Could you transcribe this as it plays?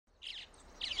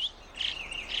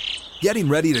Getting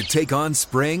ready to take on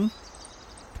spring?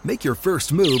 Make your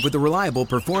first move with the reliable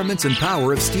performance and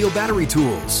power of Steel battery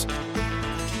tools.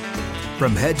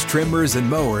 From hedge trimmers and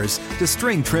mowers to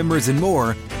string trimmers and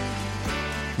more,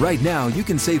 right now you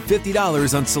can save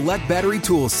 $50 on select battery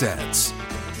tool sets.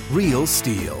 Real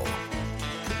Steel.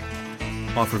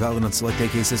 Offer valid on select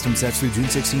AK system sets through June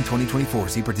 16, 2024.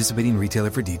 See participating retailer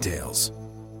for details.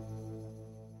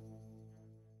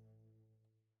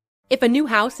 If a new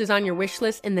house is on your wish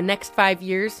list in the next 5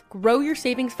 years, grow your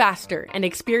savings faster and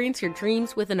experience your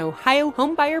dreams with an Ohio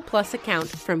Homebuyer Plus account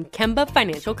from Kemba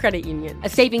Financial Credit Union. A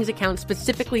savings account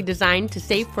specifically designed to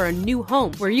save for a new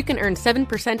home, where you can earn 7%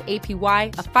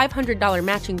 APY, a $500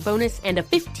 matching bonus, and a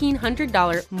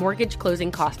 $1,500 mortgage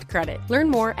closing cost credit. Learn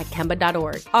more at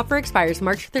Kemba.org. Offer expires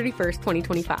March 31st,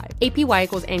 2025. APY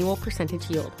equals annual percentage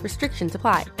yield. Restrictions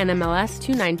apply. NMLS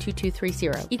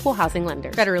 292230. Equal housing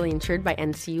lender. Federally insured by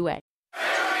NCUA.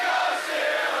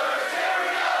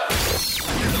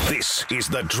 This is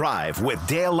The Drive with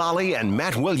Dale Lally and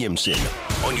Matt Williamson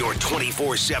on your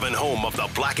 24/7 home of the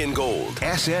black and gold.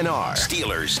 SNR,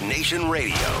 Steelers Nation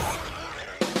Radio.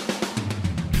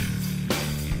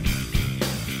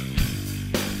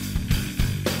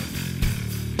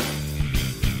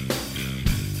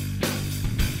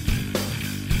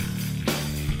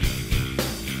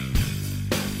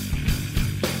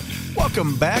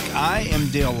 Welcome back. I am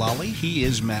Dale Lally. He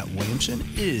is Matt Williamson.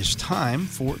 It is time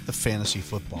for the Fantasy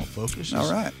Football Focus. All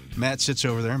right. Matt sits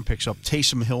over there and picks up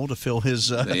Taysom Hill to fill his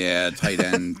tight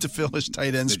end to fill his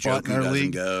tight end the spot in Joker our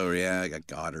league. Go. Yeah, I got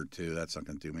Goddard too. That's not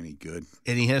going to do me any good.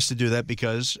 And he has to do that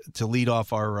because to lead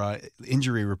off our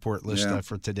injury report list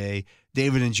for today,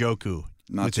 David Njoku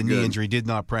with a knee injury did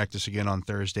not practice again on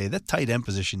Thursday. That tight end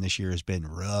position this year has been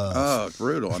rough. Oh,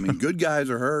 brutal. I mean, good guys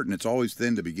are hurt, and it's always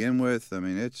thin to begin with. I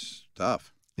mean, it's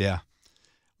tough. Yeah.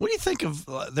 What do you think of?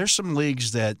 There's some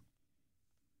leagues that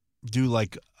do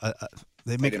like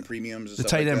they make tight end premiums, the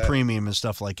tight end premium and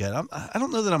stuff like that. I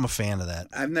don't know that I'm a fan of that.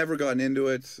 I've never gotten into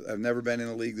it. I've never been in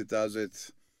a league that does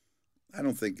it. I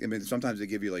don't think. I mean, sometimes they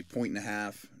give you like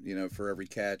 1.5, for every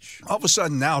catch. All of a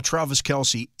sudden now, Travis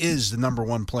Kelce is the number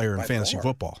one player in fantasy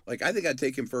football. Like, I think I'd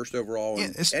take him first overall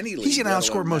in any league. He's going to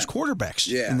outscore most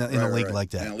quarterbacks in a league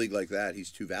like that. In a league like that,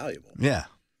 he's too valuable. Yeah.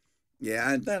 Yeah,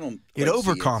 I don't. It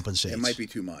overcompensates. It might be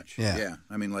too much. Yeah.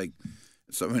 I mean, like,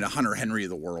 a Hunter Henry of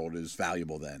the world is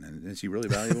valuable then, and is he really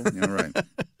valuable? Right.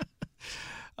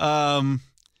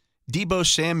 Deebo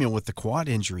Samuel with the quad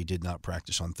injury did not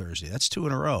practice on Thursday. That's 2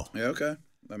 in a row. Yeah, okay.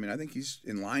 I mean, I think he's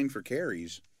in line for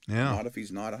carries. Yeah. Not if he's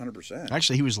not 100%.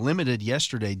 Actually, he was limited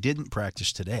yesterday, didn't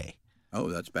practice today. Oh,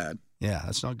 that's bad. Yeah,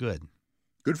 that's not good.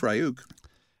 Good for Ayuk.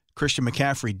 Christian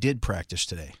McCaffrey did practice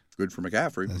today. Good for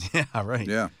McCaffrey. Yeah, right.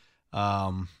 Yeah.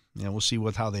 We'll see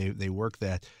how they work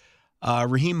that.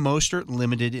 Raheem Mostert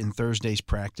limited in Thursday's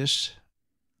practice.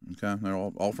 Okay, they're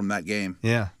all from that game.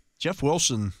 Yeah. Jeff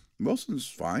Wilson. Wilson's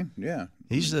fine. Yeah.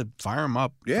 He's the fire him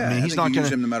up. Yeah, I mean, he's not going to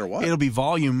use him no matter what. It'll be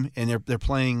volume, and they're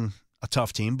playing a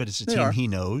tough team, but it's a team he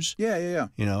knows. Yeah.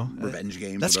 Revenge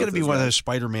games. That's going to be one of those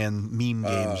Spider-Man meme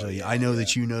games. I know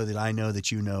that you know that I know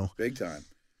that you know. Big time.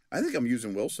 I think I'm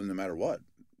using Wilson no matter what.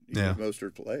 Even if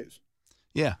Mostert plays.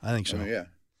 Yeah, I think so. I mean, yeah,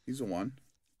 he's the one.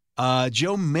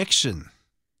 Joe Mixon,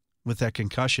 with that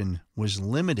concussion, was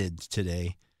limited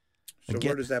today. So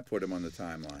where does that put him on the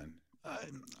timeline?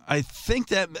 I think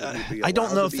that I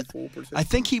don't know if I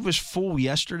think he was full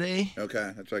yesterday.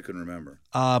 Okay, that's what I couldn't remember.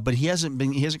 But he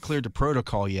hasn't cleared the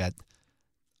protocol yet.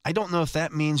 I don't know if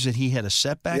that means that he had a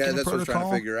setback in the protocol. Yeah, that's what I'm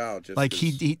trying to figure out. Like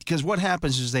because what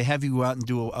happens is they have you go out and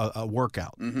do a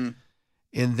workout, and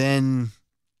then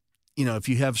if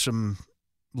you have some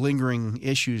lingering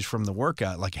issues from the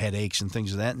workout, like headaches and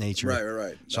things of that nature.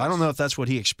 Right. So I don't know if that's what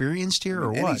he experienced here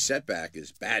or what. Any setback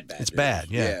is bad. It's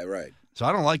bad, yeah. Yeah, right. So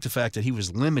I don't like the fact that he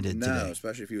was limited today. No,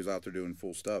 especially if he was out there doing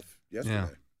full stuff yesterday.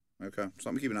 Yeah. Okay,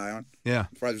 something to keep an eye on. Yeah.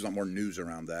 I'm surprised there's not more news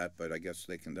around that, but I guess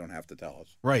they don't have to tell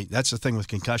us. Right. That's the thing with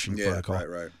concussion protocol.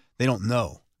 Right. They don't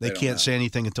know. They can't say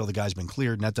anything until the guy's been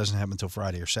cleared, and that doesn't happen until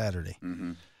Friday or Saturday.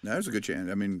 Mm-hmm. Now, there's a good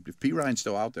chance. I mean, if P. Ryan's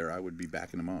still out there, I would be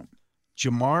backing him up.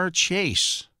 Jamar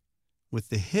Chase, with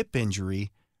the hip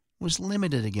injury, was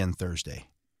limited again Thursday.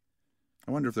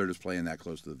 I wonder if they're just playing that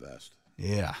close to the vest.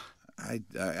 Yeah.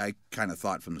 I kind of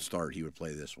thought from the start he would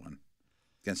play this one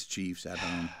against the Chiefs at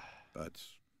home, but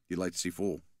you'd like to see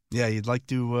full. Yeah, you'd like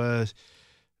to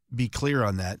be clear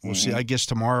on that. We'll see. I guess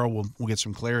tomorrow we'll get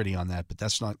some clarity on that, but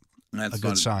that's not a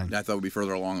good sign. I thought we'd be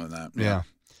further along than that. Yeah.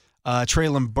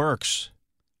 Traylon Burks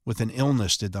with an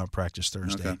illness did not practice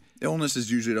Thursday. Okay.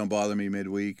 Illnesses usually don't bother me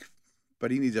midweek,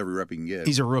 but he needs every rep he can get.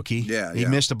 He's a rookie. Yeah. He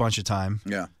missed a bunch of time.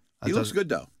 Yeah. He looks good,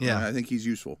 though. Yeah. I think he's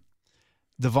useful.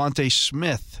 Devontae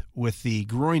Smith with the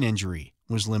groin injury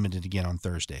was limited again on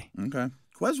Thursday. Okay.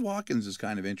 Quez Watkins is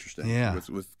kind of interesting. Yeah.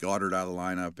 With Goddard out of the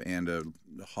lineup and a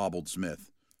hobbled Smith.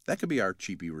 That could be our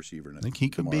cheapy receiver. I think he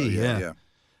could tomorrow. be,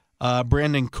 yeah.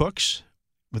 Brandon Cooks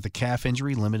with a calf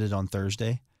injury limited on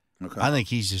Thursday. Okay. I think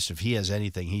he's just, if he has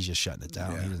anything, he's just shutting it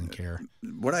down. Yeah. He doesn't care.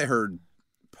 What I heard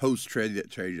post-trade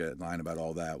deadline about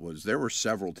all that was there were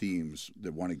several teams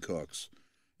that wanted Cooks,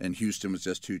 and Houston was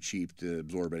just too cheap to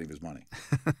absorb any of his money.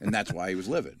 And that's why he was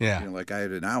livid. Yeah. Like I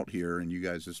had an out here, and you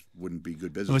guys just wouldn't be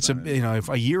good So business. if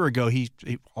a year ago, he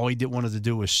all he wanted to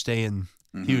do was stay in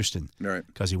Houston Right.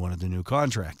 because he wanted the new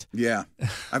contract. Yeah.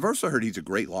 I've also heard he's a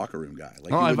great locker room guy.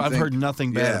 Like, I've heard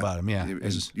nothing bad about him, yeah, You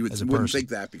as a wouldn't person. think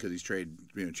that because he's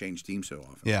changed teams so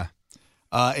often. Yeah.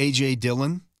 A.J.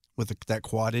 Dillon with that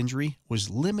quad injury was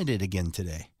limited again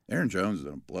today. Aaron Jones is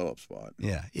in a blow-up spot.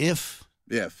 Yeah. If,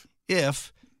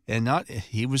 If. and not,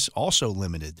 he was also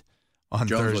limited on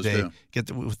Jones was Thursday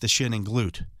too. with the shin and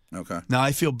glute. Okay. Now,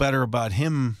 I feel better about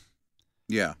him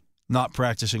Yeah. not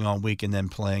practicing all week and then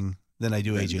playing than I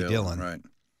do A.J. Dillon. Right.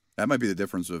 That might be the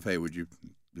difference of, hey,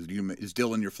 is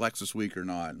Dillon your flex this week or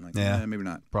not? And Yeah. Maybe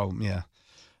not. Problem, yeah.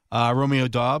 Romeo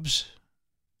Doubs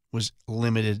was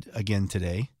limited again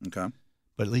today, Okay.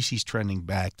 but at least he's trending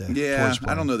back to Yeah, towards I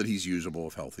playing. don't know that he's usable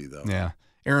if healthy, though. Yeah.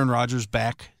 Aaron Rodgers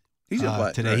back He's going to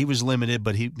play. today. Right. He was limited,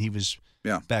 but he was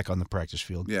Yeah. back on the practice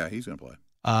field. Yeah, he's going to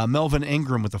play. Melvin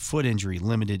Ingram with a foot injury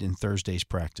limited in Thursday's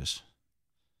practice.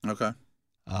 Okay.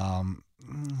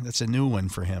 That's a new one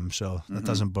for him, so that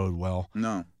doesn't bode well.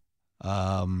 No. You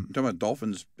talking about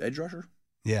Dolphins edge rusher?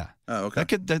 Yeah. Oh, okay.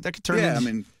 That could turn Yeah, into...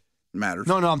 I mean, matters.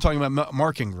 No, I'm talking about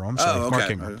Mark Ingram. I'm sorry, Oh, okay. Mark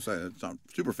I Ingram. was gonna say, it's not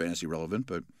super fantasy relevant,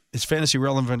 but It's fantasy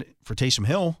relevant for Taysom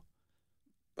Hill.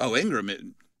 Ingram.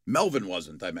 Melvin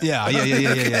wasn't. I meant. Yeah.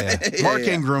 Yeah, Mark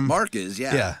yeah. Ingram. Mark is.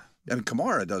 Yeah. Yeah. I mean,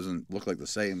 Kamara doesn't look like the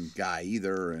same guy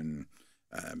either, and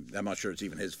I'm not sure it's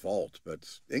even his fault.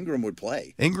 But Ingram would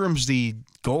play. Ingram's the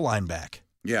goal line back.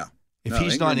 Yeah. If No,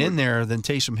 he's Ingram not in would- there, then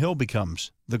Taysom Hill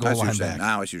becomes the goal That's what line you're saying. back.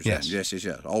 Now I see what you're Yes. saying.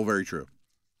 Yes. All very true.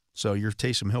 So your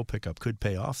Taysom Hill pickup could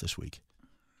pay off this week.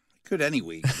 Could any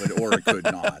week, or it could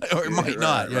not. Or it might Right,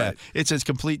 not, yeah. right. It's a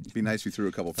complete It'd be nice if you threw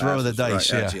a couple. throw of the passes.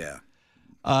 dice, Right, yeah.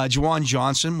 yeah. Juwan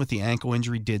Johnson with the ankle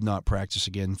injury did not practice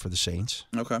again for the Saints.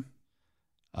 Okay.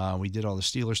 We did all the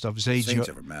Steeler stuff. Zay Saints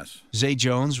have a mess.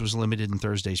 Jones was limited in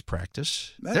Thursday's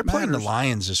practice. That They're playing the matters.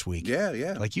 Lions this week. Yeah,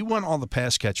 yeah. Like, you want all the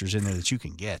pass catchers in there that you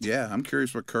can get. Yeah, I'm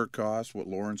curious what Kirk costs, what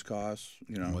Lawrence costs.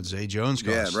 What Zay Jones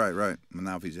costs. Yeah, right. And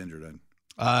now if he's injured, then.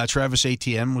 Travis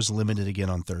Etienne was limited again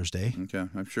on Thursday. Okay.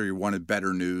 I'm sure you wanted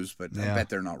better news, but Yeah. I bet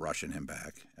they're not rushing him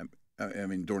back. I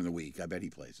mean, during the week, I bet he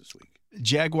plays this week.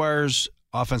 Jaguars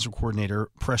offensive coordinator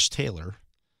Press Taylor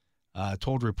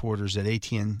told reporters that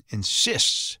Etienne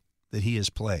insists that he is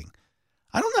playing.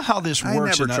 I don't know how this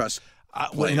works. I never trust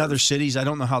in other players. cities, I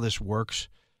don't know how this works.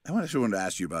 I actually wanted to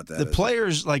ask you about that. The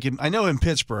players, I know in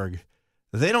Pittsburgh,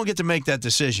 they don't get to make that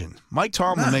decision. Mike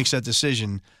Tomlin makes that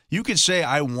decision. You could say,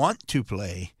 I want to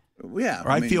play, Yeah.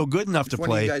 or I feel good enough to When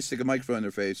play. you guys stick a microphone in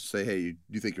their face and say, hey,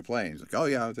 you think you're playing? It's like, oh,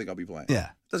 yeah, I think I'll be playing. Yeah.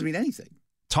 Doesn't mean anything.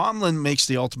 Tomlin makes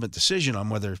the ultimate decision on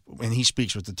whether, and he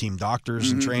speaks with the team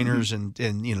doctors and trainers, and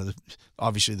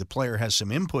obviously the player has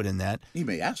some input in that. He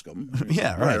may ask them.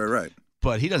 Yeah, right. Right.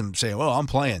 But he doesn't say, well, I'm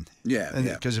playing. Yeah,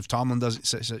 yeah. Because if Tomlin doesn't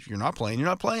say you're not playing, you're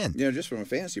not playing. Just from a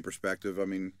fantasy perspective, I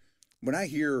mean, when I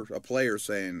hear a player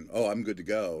saying, oh, I'm good to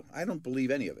go, I don't believe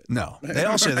any of it. No. They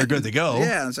all say they're good to go.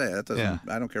 Yeah, I say that doesn't. Yeah.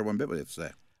 I don't care one bit what they have to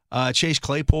say. Chase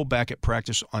Claypool back at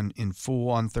practice in full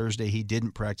on Thursday. He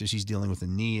didn't practice. He's dealing with a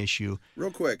knee issue. Real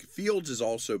quick, Fields is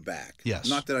also back. Yes.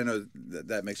 Not that I know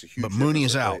that makes a huge But Mooney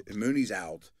is difference. out. Mooney's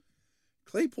out.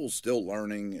 Claypool's still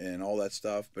learning and all that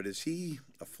stuff, but is he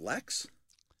a flex?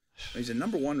 He's a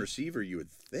number one receiver, you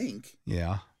would think.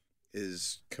 Yeah.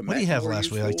 Is Kmet What do you have more last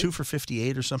week? useful? Like 2 for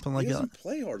 58 or something like He that? doesn't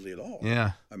play hardly at all.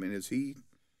 Yeah. I mean, is he?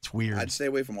 It's weird. I'd stay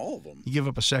away from all of them. You give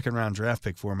up a second-round draft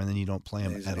pick for him, and then you don't play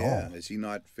him at all. Is he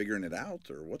not figuring it out,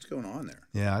 or what's going on there?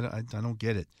 Yeah, I don't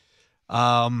get it.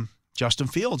 Justin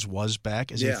Fields was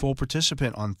back as a full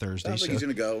participant on Thursday. Sounds like he's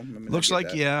going to go. I mean, looks I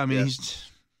like, get that. he's...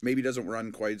 Maybe doesn't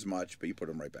run quite as much, but you put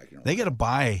him right back. They get a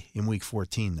bye in Week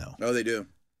 14, though. Oh, they do.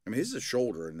 I mean, his is a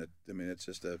shoulder, and it's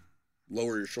just a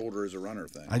lower your shoulder as a runner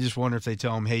thing. I just wonder if they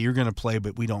tell him, hey, you're going to play,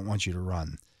 but we don't want you to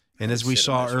run. And as we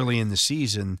saw early in the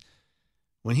season,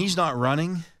 when he's not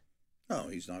running,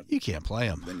 he's not. You can't play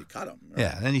him. Then you cut him. Right?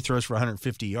 Yeah, then he throws for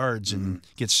 150 yards and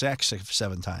gets sacked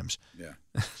 7 times. Yeah.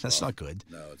 That's not good.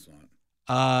 No, it's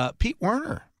not. Pete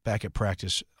Werner back at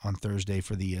practice on Thursday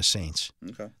for the Saints.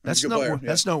 Okay. That's He's a good player,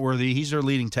 that's noteworthy. He's their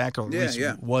leading tackle. At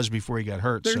least was before he got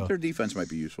hurt. Their defense might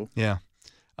be useful. Yeah.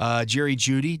 Jerry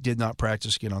Jeudy did not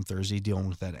practice again on Thursday, dealing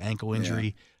with that ankle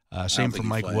injury. Same for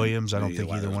Mike Williams. I don't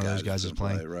think either one of those guys is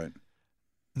playing. Right.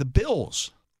 The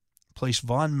Bills placed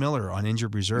Von Miller on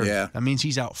injured reserve. Yeah. That means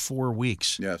he's out 4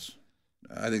 weeks. Yes.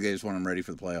 I think they just want him ready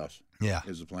for the playoffs. Yeah.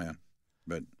 Is the plan.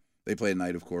 But they play at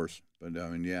night, of course. But, I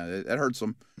mean, yeah, it hurts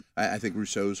them. I think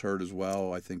Rousseau's hurt as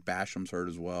well. I think Basham's hurt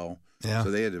as well. Yeah.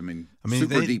 So they had,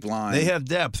 super deep line. They have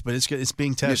depth, but it's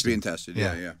being tested. It's being tested,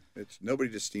 yeah. It's nobody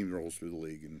just steamrolls through the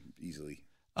league and easily.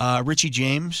 Richie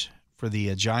James for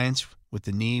the Giants with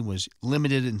the knee was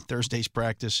limited in Thursday's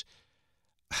practice.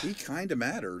 He kind of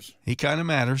matters. He kind of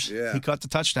matters. Yeah. He caught the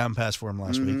touchdown pass for him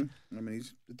last week. I mean,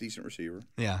 he's a decent receiver.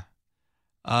 Yeah.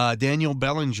 Daniel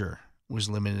Bellinger was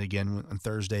limited again on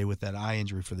Thursday with that eye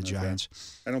injury for the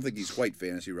Giants. I don't think he's quite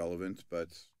fantasy relevant, but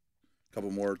a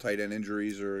couple more tight end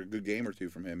injuries or a good game or two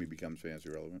from him, he becomes fantasy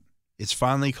relevant. It's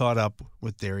finally caught up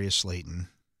with Darius Slayton.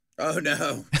 Oh,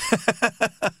 no.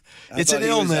 It's an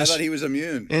illness. I thought he was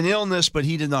immune. An illness, but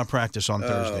he did not practice on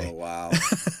Thursday. Oh, wow.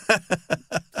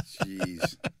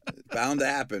 Jeez. Bound to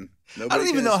happen. I don't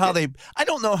even know how I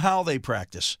don't know how they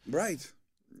practice. Right.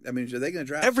 I mean, are they going to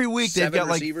draft every week? They've got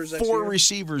like 4 year?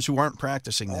 Receivers who aren't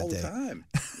practicing all that the day. Time.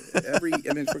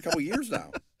 For a couple of years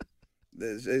now.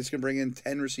 It's going to bring in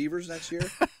 10 receivers next year.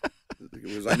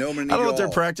 Because I know I'm going to need I don't know what their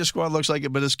practice squad looks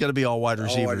like, but it's going to be all wide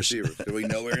receivers. All wide receivers. Because we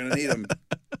know we're going to need them.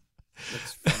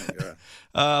 That's funny.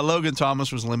 Yeah. Logan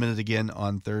Thomas was limited again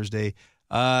on Thursday.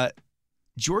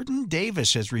 Jordan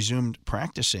Davis has resumed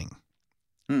practicing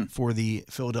for the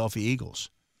Philadelphia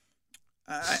Eagles.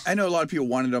 I know a lot of people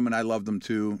wanted him, and I loved him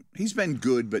too. He's been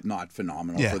good, but not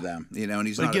phenomenal for them. And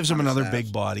he's. But it gives him another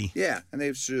big body. Yeah, and they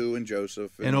have Sue and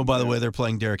Joseph. And oh, by the way, they're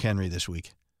playing Derrick Henry this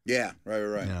week. Yeah,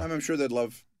 right. Yeah. I'm sure they'd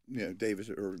love Davis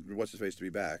or what's his face to be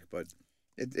back, but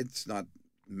it's not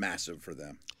massive for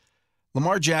them.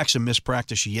 Lamar Jackson missed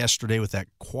practice yesterday with that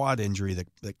quad injury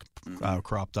that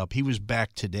cropped up. He was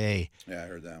back today. Yeah, I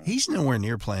heard that one. He's nowhere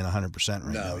near playing 100%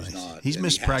 right now. No, he's not. He's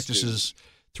missed practices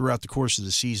throughout the course of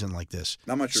the season like this.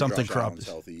 Not much. Something Josh Allen's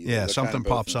healthy. Yeah, something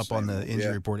pops up on the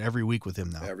injury report every week with him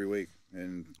now. Every week,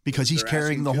 and because he's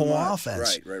carrying the whole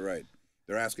offense. Right.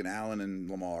 They're asking Allen and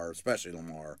Lamar, especially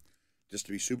Lamar, just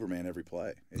to be Superman every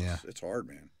play. It's hard,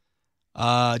 man.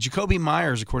 Jacoby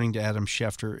Myers, according to Adam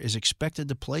Schefter, is expected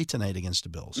to play tonight against the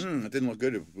Bills. It didn't look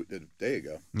good a day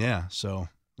ago. Yeah, so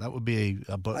that would be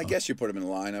I guess you put him in the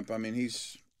lineup. I mean,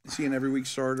 is he an every week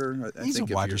starter? He's a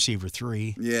wide receiver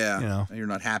 3. Yeah, you're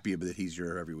not happy that he's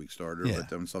your every week starter,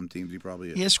 but on some teams he probably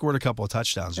is. He has scored a couple of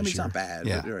touchdowns this year. He's not bad.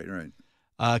 Yeah, right.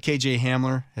 KJ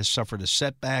Hamler has suffered a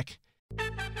setback.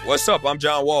 What's up? I'm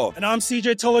John Wall. And I'm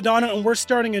CJ Toledano, and we're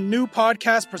starting a new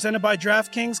podcast presented by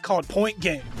DraftKings called Point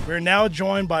Game. We're now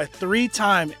joined by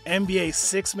 3-time NBA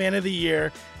Sixth Man of the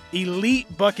Year,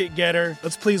 elite bucket getter.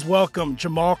 Let's please welcome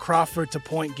Jamal Crawford to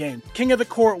Point Game. King of the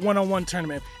Court one-on-one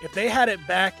tournament. If they had it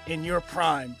back in your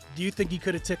prime, do you think you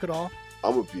could have took it all?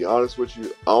 I'm going to be honest with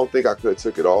you. I don't think I could have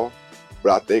took it all,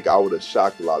 but I think I would have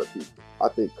shocked a lot of people. I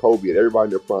think Kobe and everybody in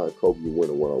their prime, Kobe would win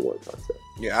a one-on-one contest.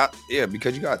 Yeah,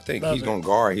 because you got to think. He's going to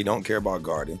guard. He don't care about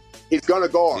guarding. He's going to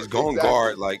guard. He's going to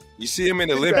guard. Like, you see him in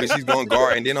the Olympics, he's going to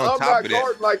guard. And then on top of that. I'm not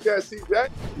guarding like that, CJ.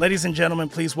 Ladies and gentlemen,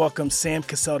 please welcome Sam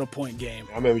Cassell to Point Game.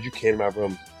 I remember you came out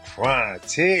from crying,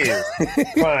 tears.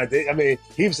 Crying. I mean,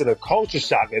 he was in a culture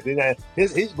shock. And then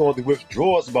he's going through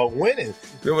withdrawals about winning.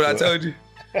 Remember what I told you?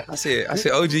 I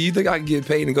said, OG, you think I can get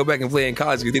paid and go back and play in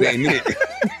college because it ain't it?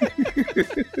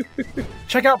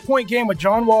 Check out Point Game with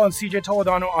John Wall and CJ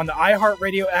Toledano on the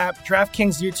iHeartRadio app,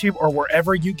 DraftKings YouTube, or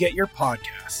wherever you get your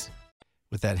podcasts.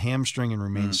 With that hamstring and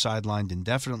remains sidelined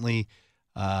indefinitely.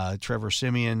 Trevor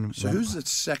Siemian. So who's the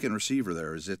second receiver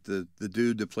there? Is it the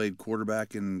dude that played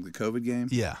quarterback in the COVID game?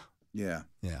 Yeah.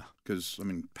 Because, I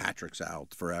mean, Patrick's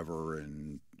out forever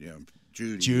and,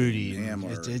 Judy. And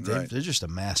Hamler, they're just a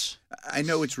mess. I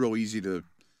know it's real easy to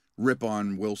rip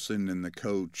on Wilson and the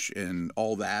coach and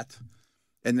all that,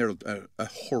 and they're a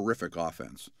horrific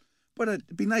offense. But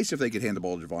it'd be nice if they could hand the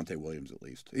ball to Javonte Williams at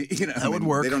least. That would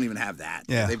work. They don't even have that.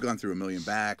 Yeah. They've gone through 1 million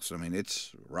backs. I mean,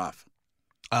 it's rough.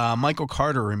 Michael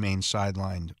Carter remains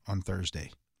sidelined on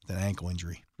Thursday with an ankle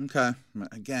injury. Okay.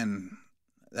 Again,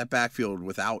 that backfield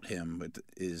without him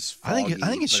is foggy. I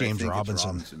think it's James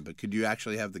Robinson. But could you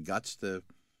actually have the guts to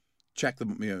check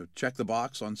the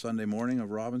box on Sunday morning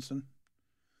of Robinson?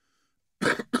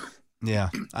 Yeah,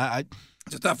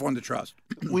 it's a tough one to trust.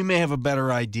 We may have a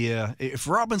better idea if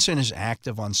Robinson is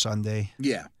active on Sunday.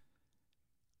 Yeah,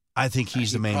 I think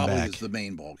he's the main probably back. Is the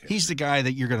main ball carrier. He's the guy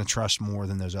that you're going to trust more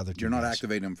than those other two. You're not guys.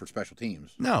 activating him for special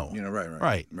teams. No,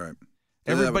 right.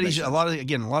 Everybody's a lot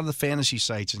of the fantasy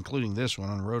sites, including this one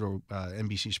on Roto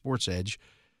NBC Sports Edge,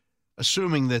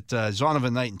 assuming that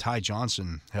Zonovan Knight and Ty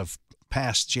Johnson have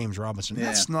passed James Robinson. Yeah.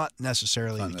 That's not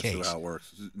necessarily That's the not case. necessarily how it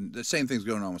works. The same thing's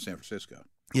going on with San Francisco.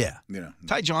 Yeah.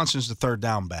 Ty Johnson's the third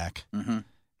down back. Mm-hmm.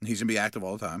 He's going to be active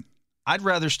all the time. I'd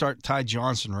rather start Ty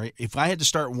Johnson. Right? If I had to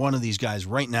start one of these guys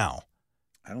right now,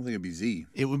 I don't think it'd be Z.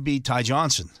 It would be Ty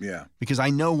Johnson. Yeah. Because I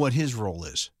know what his role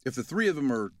is. If the three of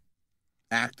them are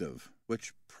active,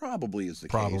 which probably is the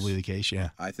case. Probably the case, yeah.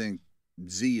 I think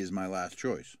Z is my last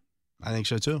choice. I think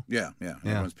so, too. Yeah.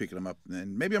 Everyone's picking him up.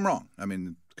 And maybe I'm wrong. I mean,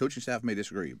 the coaching staff may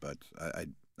disagree, but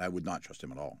I would not trust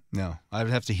him at all. No. I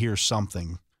would have to hear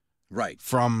something. Right.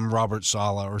 From Robert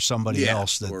Saleh or somebody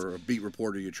else. Or a beat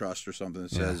reporter you trust or something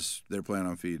that says they're planning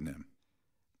on feeding him.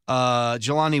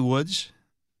 Jelani Woods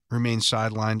remains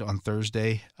sidelined on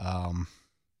Thursday.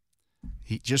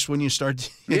 He just when you start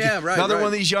another one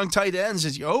of these young tight ends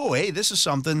is hey, this is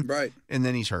something. Right. And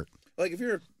then he's hurt. Like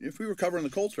if we were covering the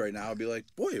Colts right now, I'd be like,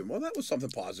 boy, well, that was something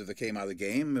positive that came out of the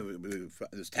game.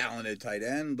 This talented tight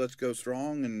end, let's go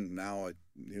strong, and now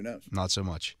who knows? Not so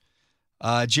much.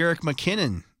 Jerick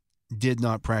McKinnon did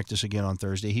not practice again on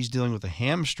Thursday. He's dealing with a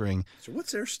hamstring. So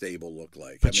what's their stable look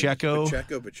like? Pacheco,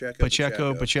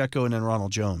 and then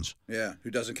Ronald Jones. Yeah,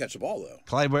 who doesn't catch the ball though.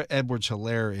 Clyde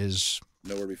Edwards-Helaire is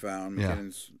nowhere to be found.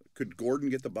 McKinnon's could Gordon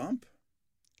get the bump?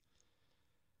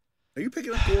 Are you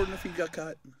picking up Gordon if he got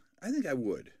cut? I think I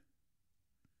would.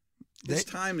 His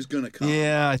time is going to come.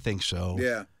 Yeah, I think so.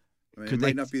 Yeah. I mean, it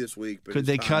might not be this week. But could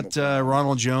they cut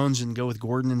Ronald Jones and go with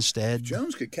Gordon instead? If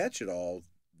Jones could catch it all,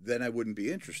 then I wouldn't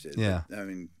be interested. Yeah. But, I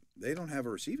mean, they don't have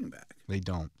a receiving back. They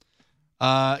don't.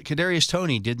 Kadarius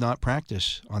Toney did not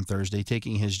practice on Thursday,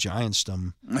 taking his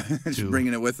Giantstum.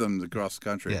 Bringing it with him across the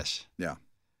country. Yes. Yeah.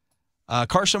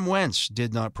 Carson Wentz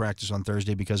did not practice on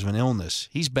Thursday because of an illness.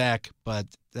 He's back, but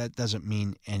that doesn't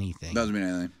mean anything. Doesn't mean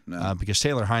anything, no. Because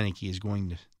Taylor Heineke is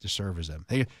going to serve as them.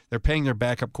 They're paying their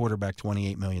backup quarterback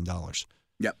 $28 million.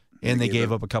 Yep. And they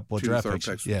gave up a couple of draft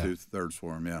picks. Two thirds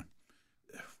for him, yeah.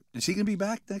 Is he going to be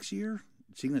back next year?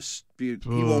 Is he going to be?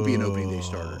 He won't be an opening day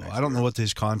starter next year. I don't know what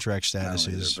his contract status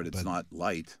is. But it's not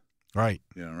light. Right.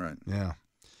 Yeah, right.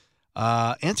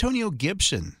 Yeah. Antonio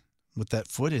Gibson, with that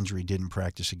foot injury, didn't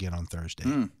practice again on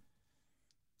Thursday.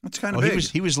 That's kind of big.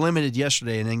 He was limited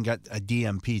yesterday and then got a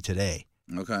DMP today.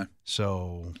 Okay.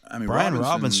 So, I mean, Brian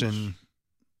Robinson,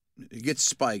 he gets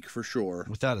spike for sure.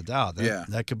 Without a doubt.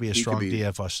 That could be a strong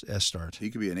DFS start. He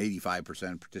could be an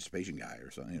 85% participation guy or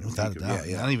something. Without a doubt.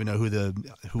 I don't even know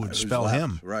who would spell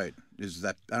him. Right.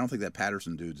 I don't think that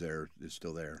Patterson dude's is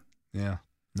still there. Yeah.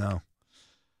 No.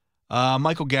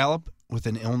 Michael Gallup, with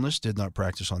an illness, did not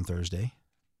practice on Thursday.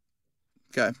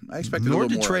 Okay, I expected Nor a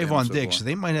little did more. Trayvon Diggs. So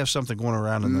they might have something going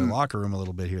around in their locker room a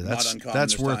little bit here.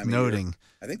 That's worth noting.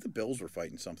 I think the Bills were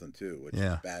fighting something too, which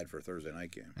is bad for a Thursday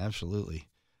night game. Absolutely.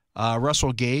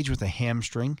 Russell Gage with a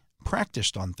hamstring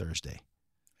practiced on Thursday.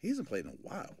 He hasn't played in a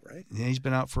while, right? Yeah, he's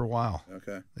been out for a while.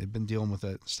 Okay. They've been dealing with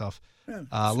that stuff.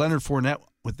 Yeah. Leonard Fournette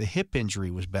with the hip injury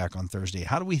was back on Thursday.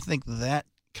 How do we think that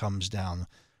comes down?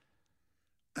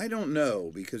 I don't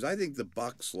know, because I think the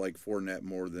Bucs like Fournette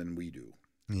more than we do.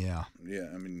 Yeah. Yeah,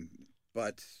 I mean,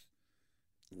 but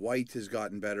White has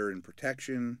gotten better in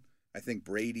protection. I think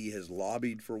Brady has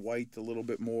lobbied for White a little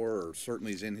bit more, or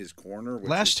certainly is in his corner. Which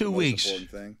Last is 2 the most weeks,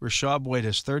 important thing. Rashad White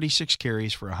has 36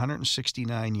 carries for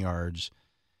 169 yards,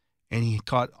 and he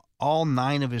caught all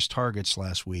 9 of his targets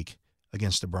last week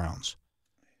against the Browns.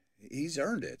 He's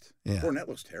earned it. Yeah. Fournette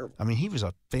looks terrible. I mean, he was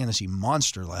a fantasy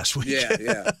monster last week.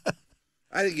 Yeah.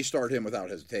 I think you start him without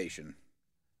hesitation.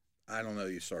 I don't know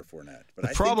you start Fournette. But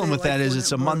the problem with that is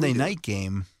it's a Monday night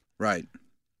game. Right.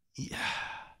 Yeah.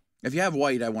 If you have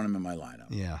White, I want him in my lineup.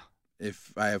 Yeah.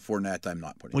 If I have Fournette, I'm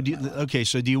not putting him in my lineup. Okay,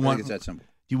 so do you want it's that simple.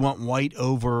 Do you want White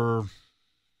over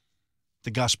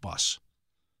the Gus Bus?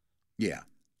 Yeah.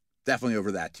 Definitely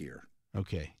over that tier.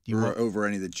 Okay. Over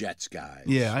any of the Jets guys.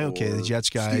 Yeah, okay, the Jets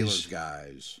guys. Steelers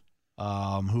guys.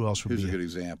 Who else would be? Who's a good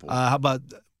example? How about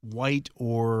White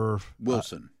or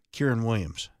Wilson? Kieran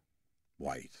Williams.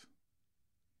 White.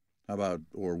 How about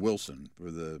or Wilson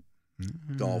for the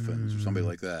Dolphins or somebody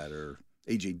like that, or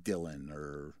A.J. Dillon,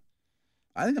 or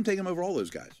I think I'm taking him over all those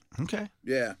guys. Okay.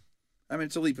 Yeah. I mean,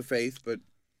 it's a leap of faith, but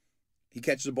he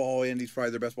catches the ball and he's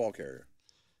probably their best ball carrier.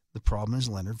 The problem is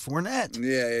Leonard Fournette.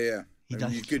 Yeah.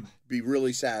 You could be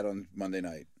really sad on Monday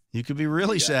night. You could be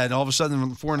really sad. All of a sudden,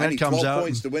 when Fournette comes 12 out,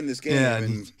 points to win this game. Yeah,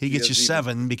 and he gets you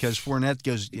 7 because Fournette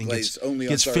goes and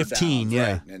gets 15. Downs,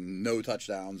 yeah, right? And no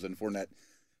touchdowns. And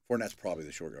Fournette's probably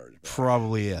the short yardage.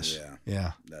 Probably is.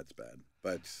 Yeah, that's bad.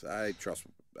 But I trust.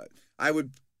 I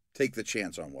would take the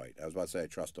chance on White. I was about to say I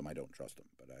trust him. I don't trust him,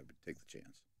 but I would take the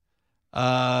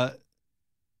chance.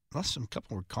 Plus, a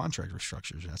couple of contract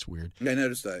restructures. That's weird. I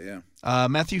noticed that, yeah.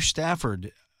 Matthew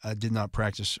Stafford did not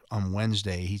practice on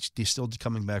Wednesday. He's still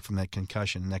coming back from that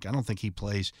concussion neck. I don't think he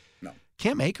plays. No.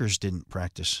 Cam Akers didn't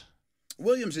practice.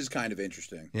 Williams is kind of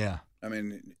interesting. Yeah. I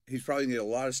mean, he's probably going to get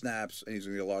a lot of snaps, and he's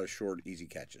going to get a lot of short, easy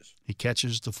catches. He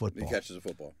catches the football. He catches the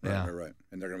football. Right, Yeah. right.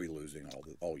 And they're going to be losing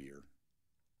all year.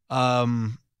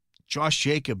 Josh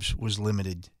Jacobs was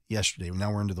limited yesterday.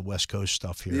 Now we're into the West Coast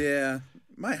stuff here. Yeah.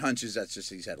 My hunch is that's just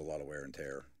he's had a lot of wear and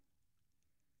tear.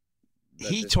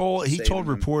 He told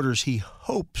reporters he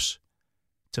hopes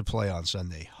to play on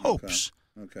Sunday. Hopes.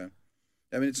 Okay.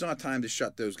 I mean, it's not time to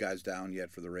shut those guys down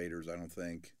yet for the Raiders, I don't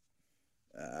think.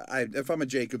 If I'm a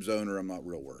Jacobs owner, I'm not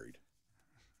real worried.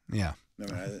 Yeah. I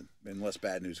mean, unless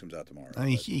bad news comes out tomorrow. I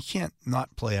mean, he can't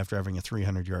not play after having a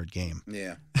 300-yard game.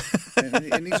 Yeah.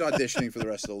 and he's auditioning for the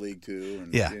rest of the league, too.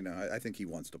 And, yeah. I think he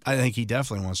wants to play. I think he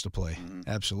definitely wants to play. Mm-hmm.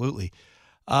 Absolutely.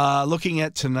 Looking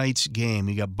at tonight's game,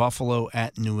 you got Buffalo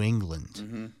at New England.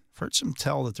 Mm-hmm. I've heard some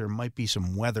tell that there might be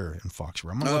some weather in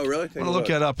Foxborough. Really? I'm going to look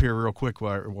that up here real quick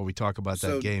while we talk about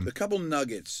that game. A couple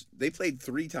Nuggets, they played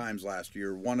 3 times last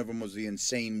year. One of them was the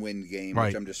insane wind game, right.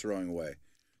 which I'm just throwing away.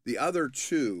 The other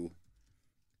 2,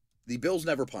 the Bills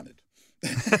never punted.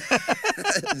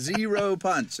 0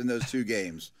 punts in those 2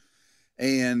 games.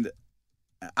 And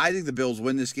I think the Bills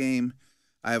win this game.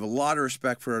 I have a lot of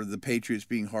respect for the Patriots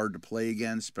being hard to play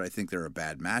against, but I think they're a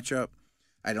bad matchup.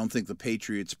 I don't think the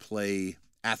Patriots play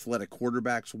athletic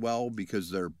quarterbacks well because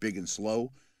they're big and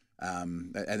slow. I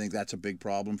think that's a big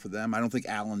problem for them. I don't think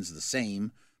Allen's the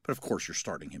same, but of course you're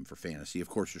starting him for fantasy. Of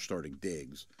course you're starting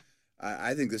Diggs.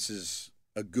 I think this is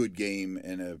a good game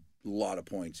and a lot of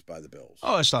points by the Bills.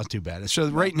 Oh, it's not too bad. So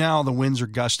right now the winds are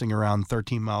gusting around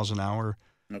 13 miles an hour.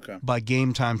 Okay. By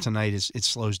game time tonight, it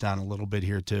slows down a little bit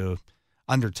here to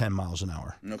under 10 miles an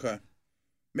hour. Okay.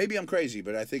 Maybe I'm crazy,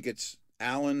 but I think it's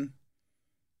Allen,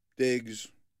 Diggs,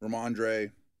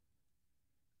 Ramondre,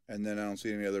 and then I don't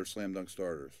see any other slam dunk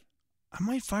starters. I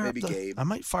might fire Gabe. I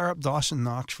might fire up Dawson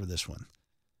Knox for this one.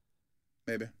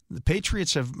 Maybe. The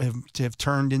Patriots have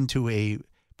turned into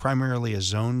primarily a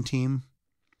zone team.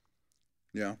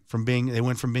 Yeah. They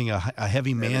went from being a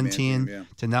heavy man team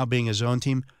to now being a zone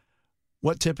team.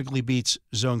 What typically beats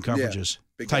zone coverages?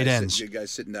 Big tight ends. Big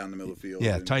guys sitting down in the middle of the field.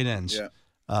 Yeah, tight ends. Yeah.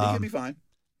 He could be fine.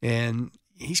 And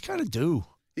he's kind of due.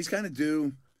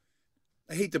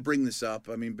 I hate to bring this up.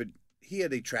 I mean, but he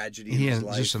had a tragedy in his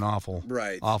life. Just an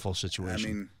awful situation.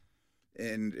 I mean,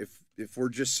 and if we're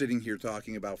just sitting here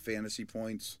talking about fantasy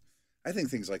points, I think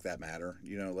things like that matter.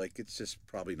 Like it's just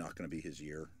probably not going to be his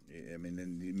year. I mean,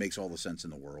 and it makes all the sense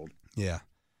in the world. Yeah.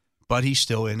 But he's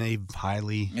still in a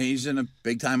he's in a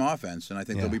big-time offense, and I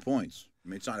think there'll be points. I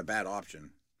mean, it's not a bad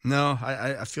option. No,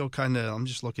 I feel kind of – I'm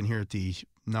just looking here at the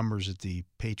numbers that the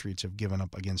Patriots have given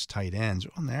up against tight ends.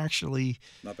 And they're actually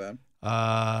 – not bad.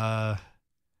 I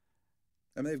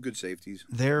mean, they have good safeties.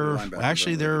 They're in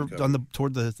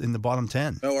the bottom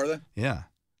 10. Oh, are they? Yeah.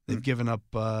 They've given up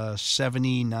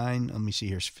 79 – let me see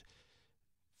here.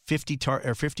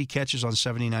 50 catches on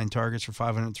 79 targets for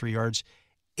 503 yards.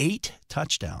 8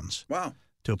 touchdowns. Wow.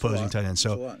 To opposing tight ends.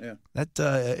 So lot, yeah. that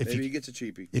maybe he gets a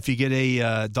cheapie. If you get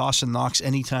a Dawson Knox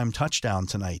anytime touchdown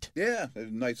tonight. Yeah, a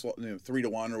nice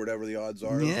 3-1 or whatever the odds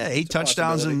are. Yeah, 8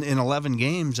 touchdowns in 11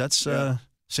 games. That's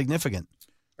significant.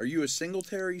 Are you a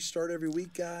Singletary start every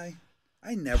week guy?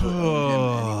 I never own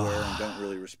him anywhere and don't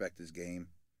really respect his game.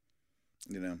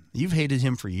 You've hated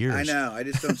him for years. I know. I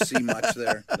just don't see much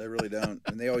there. I really don't.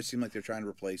 And they always seem like they're trying to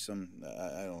replace him.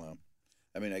 I don't know.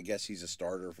 I mean, I guess he's a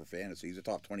starter for fantasy. He's a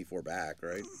top 24 back,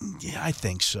 right? Yeah, I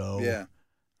think so. Yeah.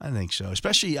 I think so.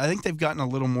 Especially, I think they've gotten a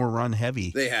little more run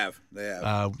heavy. They have.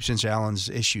 Since Allen's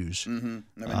issues.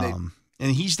 Mm-hmm. I mean,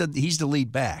 and he's the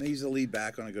lead back. He's the lead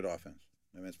back on a good offense.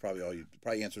 I mean, it's probably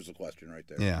probably answers the question right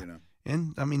there. Yeah.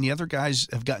 And, I mean, the other guys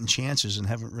have gotten chances and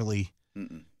haven't really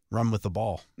run with the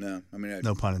ball. No. I mean,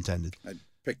 no pun intended. I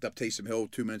picked up Taysom Hill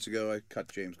 2 minutes ago. I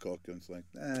cut James Cook. And it's like,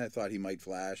 I thought he might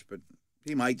flash, but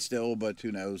he might still, but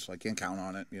who knows? I can't count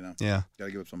on it, Yeah. Got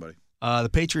to give up somebody. The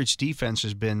Patriots' defense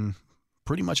has been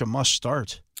pretty much a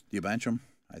must-start. Do you bench them?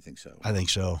 I think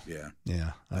so. Yeah.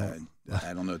 Yeah.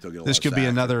 I don't know if they'll get a lot This of could be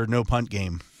sacks. another no-punt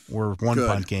game or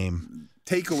one-punt game.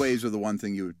 Takeaways are the one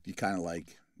thing you kind of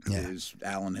like is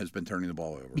Allen has been turning the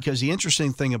ball over. Because the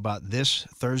interesting thing about this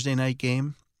Thursday night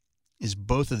game is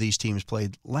both of these teams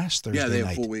played last Thursday night. Yeah, they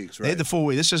have full weeks, right? They had the full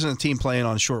week. This isn't a team playing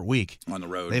on a short week. On the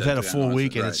road. They've had a full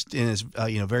week, and right. it's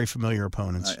very familiar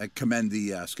opponents. I commend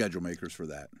the schedule makers for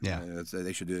that. Yeah.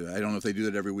 They should do it. I don't know if they do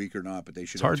it every week or not, but they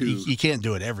should. It's hard. You can't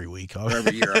do it every week. Or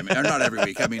every year. I mean, or not every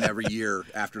week. I mean, every year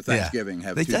after Thanksgiving.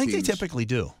 Have I two think teams. they typically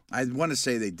do. I want to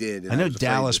say they did. I know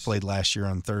Dallas played last year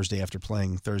on Thursday after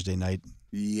playing Thursday night.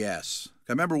 Yes.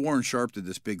 I remember Warren Sharp did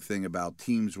this big thing about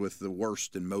teams with the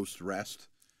worst and most rest.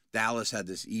 Dallas had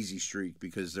this easy streak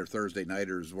because their Thursday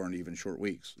nighters weren't even short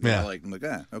weeks. Yeah. I'm like,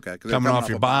 okay. Coming off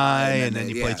your bye, and then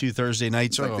you play 2 Thursday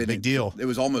nights. It's like big deal. It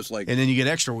was almost like. And then you get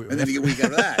extra. And then you get a week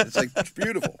after that. It's like, it's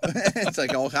beautiful. It's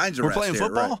like all kinds of We're rest. playing here,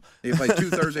 football? Right? You play 2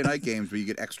 Thursday night games, but you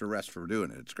get extra rest for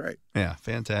doing it. It's great. Yeah,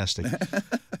 fantastic.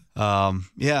 That's going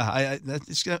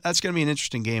to be an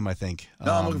interesting game, I think.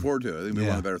 No, I'm looking forward to it. I think it'll be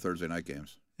one of the better Thursday night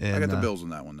games. And, I got the Bills in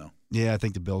that one, though. Yeah, I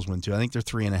think the Bills win, too. I think they're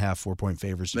 3.5, 4-point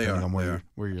favorites, depending on where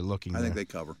you're looking. I think they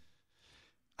cover.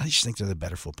 I just think they're the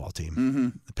better football team. Mm-hmm.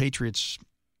 The Patriots,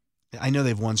 I know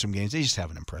they've won some games. They just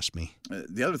haven't impressed me.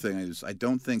 The other thing is I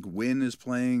don't think Wynn is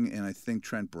playing, and I think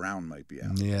Trent Brown might be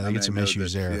out. Yeah, they get some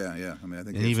issues there. Yeah. I mean, I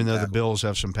think. And even though the Bills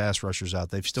have some pass rushers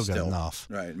out, they've still got enough.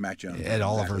 Right, Mac Jones. Ed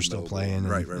Oliver's still playing.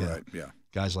 Right. Yeah.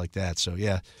 Guys like that. So,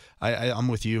 I'm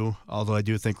with you, although I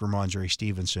do think Ramondre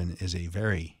Stevenson is a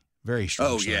very, very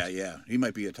strong start. Yeah. He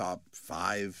might be a top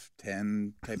 5,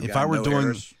 10 type of guy.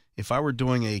 If I were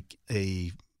doing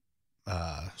a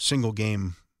single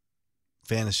game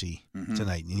fantasy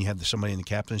tonight, and you have somebody in the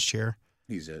captain's chair,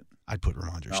 he's it. I'd put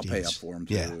Ramondre Stevenson. I'll pay up for him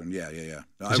too. Yeah.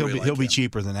 No, he'll be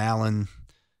cheaper than Allen.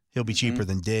 He'll be cheaper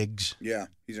than Diggs. Yeah,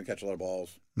 he's gonna catch a lot of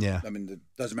balls. Yeah, I mean, it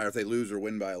doesn't matter if they lose or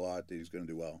win by a lot. He's gonna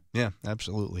do well. Yeah,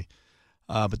 absolutely.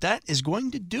 But that is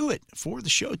going to do it for the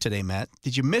show today, Matt.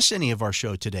 Did you miss any of our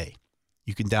show today?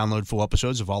 You can download full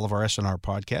episodes of all of our SNR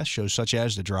podcast shows, such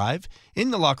as The Drive,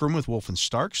 In the Locker Room with Wolf and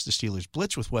Starks, The Steelers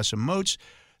Blitz with Wes and Moats,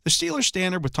 The Steelers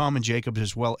Standard with Tom and Jacobs,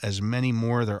 as well as many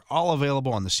more. They're all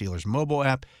available on the Steelers mobile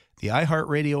app, the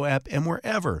iHeartRadio app, and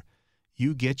wherever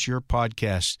you get your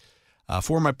podcasts.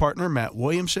 For my partner, Matt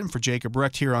Williamson, for Jacob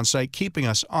Recht here on site, keeping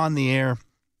us on the air,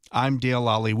 I'm Dale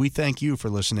Lally. We thank you for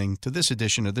listening to this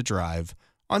edition of The Drive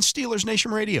on Steelers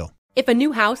Nation Radio. If a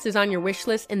new house is on your wish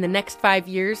list in the next 5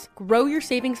 years, grow your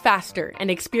savings faster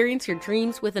and experience your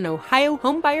dreams with an Ohio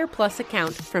Homebuyer Plus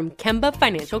account from Kemba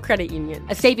Financial Credit Union.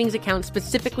 A savings account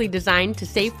specifically designed to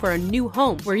save for a new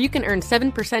home, where you can earn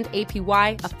 7%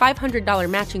 APY, a $500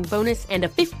 matching bonus, and a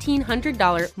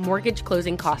 $1,500 mortgage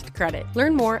closing cost credit.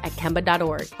 Learn more at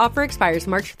Kemba.org. Offer expires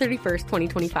March 31st,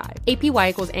 2025. APY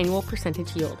equals annual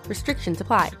percentage yield. Restrictions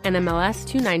apply. NMLS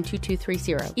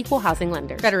 292230. Equal housing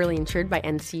lender. Federally insured by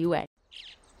NCUA.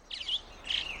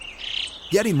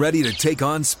 Getting ready to take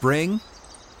on spring?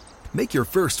 Make your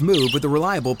first move with the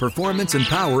reliable performance and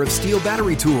power of Steel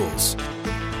battery tools.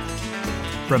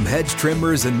 From hedge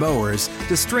trimmers and mowers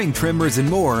to string trimmers and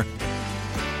more,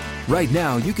 right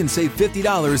now you can save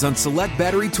 $50 on select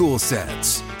battery tool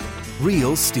sets.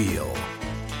 Real Steel.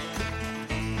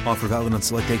 Offer valid on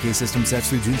select AK system sets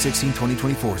through June 16,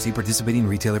 2024. See participating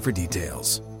retailer for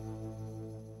details.